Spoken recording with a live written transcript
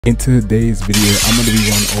In today's video, I'm going to be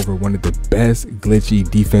going over one of the best glitchy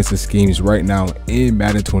defensive schemes right now in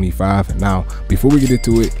Madden 25. Now, before we get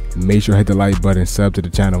into it, make sure to hit the like button, sub to the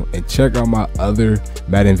channel, and check out my other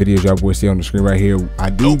Madden videos y'all boys see on the screen right here. I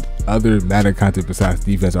do other Madden content besides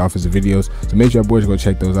defense offensive videos, so make sure y'all boys go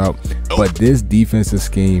check those out. But this defensive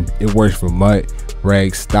scheme, it works for MUT,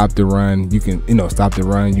 Reg, stop the run. You can, stop the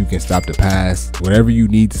run. You can stop the pass. Whatever you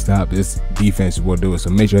need to stop, this defense will do it.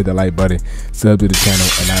 So make sure you hit the like button, sub to the channel,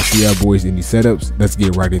 and I'll see y'all boys in these setups. Let's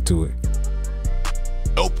get right into it.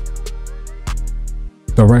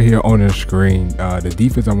 So right here on the screen, the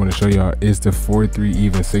defense I want to show y'all is the 4-3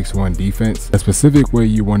 even 6-1 defense. A specific way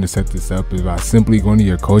you want to set this up is by simply going to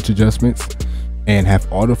your coach adjustments and have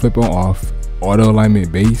auto flip on off, auto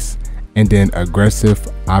alignment base, and then aggressive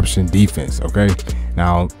option defense. Okay,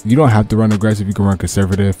 now you don't have to run aggressive, you can run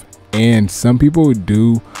conservative, and some people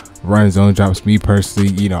do run zone drops. Me personally,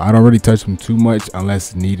 I don't really touch them too much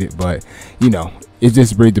unless needed, but it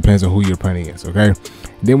just really depends on who you're playing against. Okay,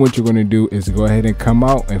 then what you're going to do is go ahead and come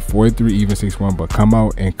out and 4-3 even 6-1, but come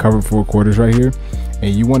out and cover 4 quarters right here,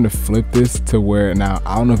 and you want to flip this to where, now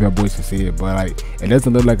I don't know if y'all boys can see it, but like it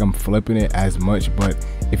doesn't look like I'm flipping it as much, but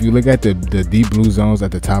if you look at the deep blue zones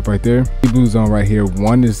at the top right there, deep blue zone right here,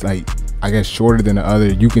 one is like I guess shorter than the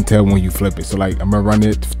other. You can tell when you flip it. So like I'm gonna run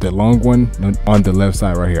it the long one on the left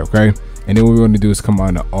side right here. Okay, and then what we're going to do is come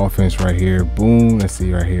on the offense right here. Boom, let's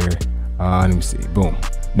see right here, let me see, boom.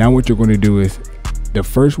 Now what you're going to do is, the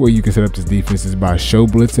first way you can set up this defense is by show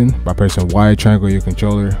blitzing, by pressing Y triangle on your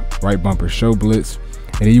controller, right bumper show blitz,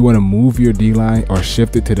 and then you want to move your D line or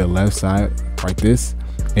shift it to the left side like this,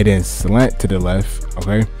 and then slant to the left.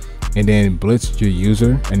 Okay, and then blitz your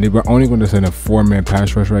user, and then we're only going to send a 4-man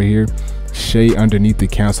pass rush right here, shade underneath to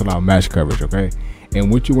cancel out match coverage. Okay, and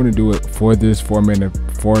what you want to do it for this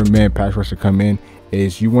 4-man pass rush to come in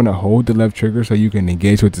is you want to hold the left trigger so you can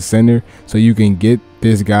engage with the center, so you can get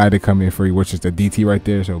this guy to come in free, which is the DT right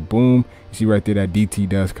there. So boom, you see right there that DT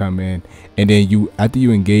does come in, and then after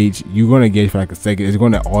you engage, you're going to engage for like a second. It's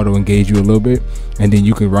going to auto engage you a little bit, and then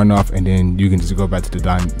you can run off, and then you can just go back to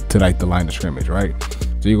the line of scrimmage, right?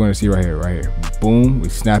 So you're going to see right here, boom, we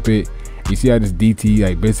snap it. You see how this DT,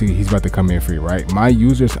 like basically he's about to come in free, right? My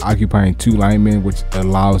user's occupying 2 linemen, which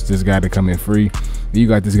allows this guy to come in free. Then you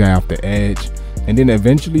got this guy off the edge, and then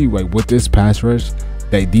eventually, like with this pass rush,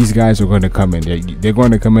 that these guys are going to come in. They're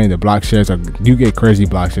going to come in. The block shares you get crazy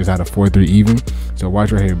block shares out of 4-3 even. So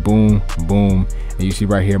watch right here, boom, boom, and you see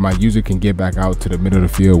right here, my user can get back out to the middle of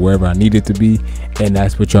the field wherever I need it to be, and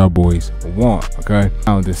that's what y'all boys want. Okay,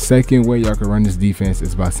 now the second way y'all can run this defense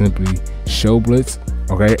is by simply show blitz.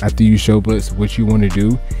 Okay, after you show blitz, what you want to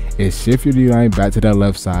do is shift your D-line back to that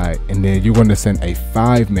left side, and then you're going to send a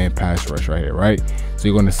 5-man pass rush right here, right? So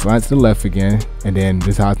you're going to slant to the left again, and then this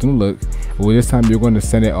is how it's going to look. But this time you're going to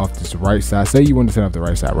send it off this right side. Say you want to send it off the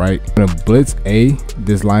right side, right? You're going to blitz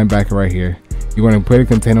this linebacker right here. You're going to put a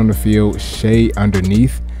container on the field, shade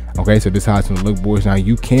underneath. Okay, so this is how it's gonna look, boys. Now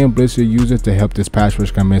you can blitz your user to help this pass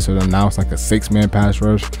rush come in, so now it's like a 6-man pass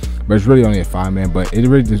rush, but it's really only a 5-man. But it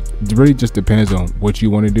really just depends on what you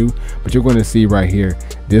want to do. But you're going to see right here,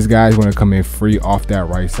 this guy's going to come in free off that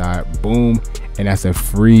right side, boom, and that's a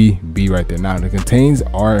free B right there. Now the contains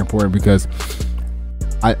are important because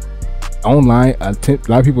online, a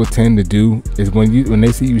lot of people tend to do is when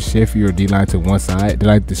they see you shift your D-line to one side, they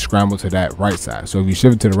like to scramble to that right side. So if you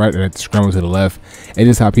shift it to the right, they like to scramble to the left. It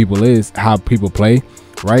is how people play,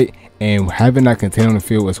 right? And having that contain on the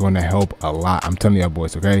field is going to help a lot. I'm telling y'all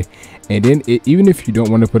boys, okay? And then even if you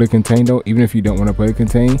don't want to put a contain though, even if you don't want to put a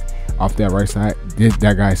contain off that right side,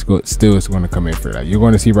 that guy still is going to come in for that. You're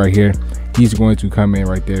going to see right here, he's going to come in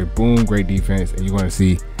right there, boom, great defense, and you're going to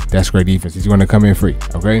see that's great defense. He's going to come in free,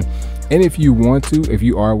 okay? And if you want to, if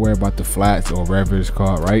you are aware about the flats or whatever it's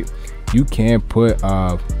called, right, you can put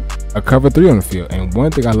a cover 3 on the field. And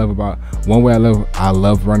one thing I love I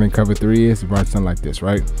love running cover 3 is run something like this,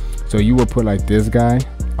 right? So you will put like this guy,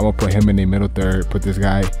 I'm gonna put him in the middle third, put this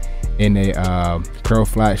guy in a curl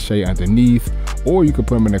flat shade underneath, or you could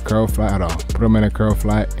put him in a curl flat put him in a curl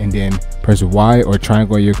flat, and then press Y or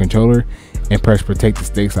triangle on your controller and press protect the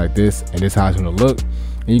sticks like this, and this is how it's gonna look.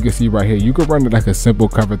 And you can see right here, you could run it like a simple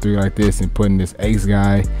cover 3 like this, and putting this X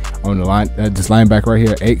guy on the line, this linebacker right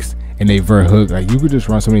here, X, and a vert hook. Like you could just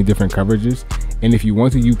run so many different coverages. And if you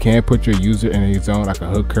want to, you can put your user in a zone like a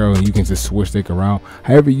hook curl, and you can just switch stick around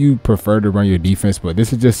however you prefer to run your defense. But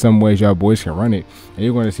this is just some ways y'all boys can run it. And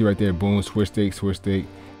you're going to see right there, boom, switch stick,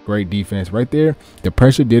 great defense right there. The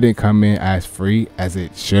pressure didn't come in as free as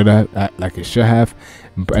it should have,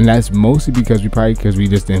 and that's mostly because we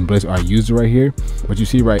just didn't blitz our user right here. But you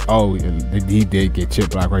see right, oh, he did get chip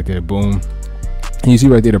block right there, boom. And you see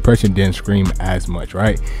right there, the pressure didn't scream as much,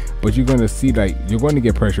 right? But you're gonna see, like, you're going to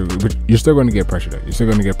get pressure, but you're still going to get pressure though. You're still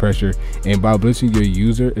going to get pressure, and by blitzing your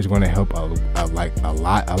user is going to help a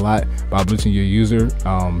lot by blitzing your user,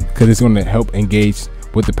 because it's going to help engage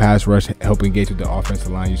with the pass rush, help engage with the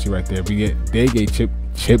offensive line. You see right there, they get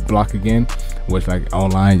chip block again, which like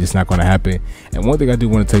online just not going to happen. And one thing I do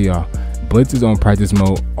want to tell y'all, blitzes on practice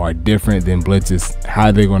mode are different than blitzes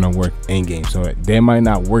how they're going to work in game. So they might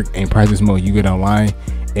not work in practice mode, you get online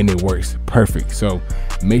and it works perfect. So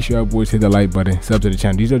make sure y'all boys hit the like button, sub to the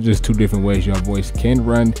channel. These are just two different ways y'all boys can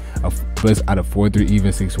run a blitz out of 4-3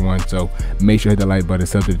 even 6-1. So make sure hit the like button,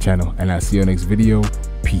 sub to the channel, and I'll see you next video.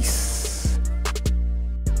 Peace.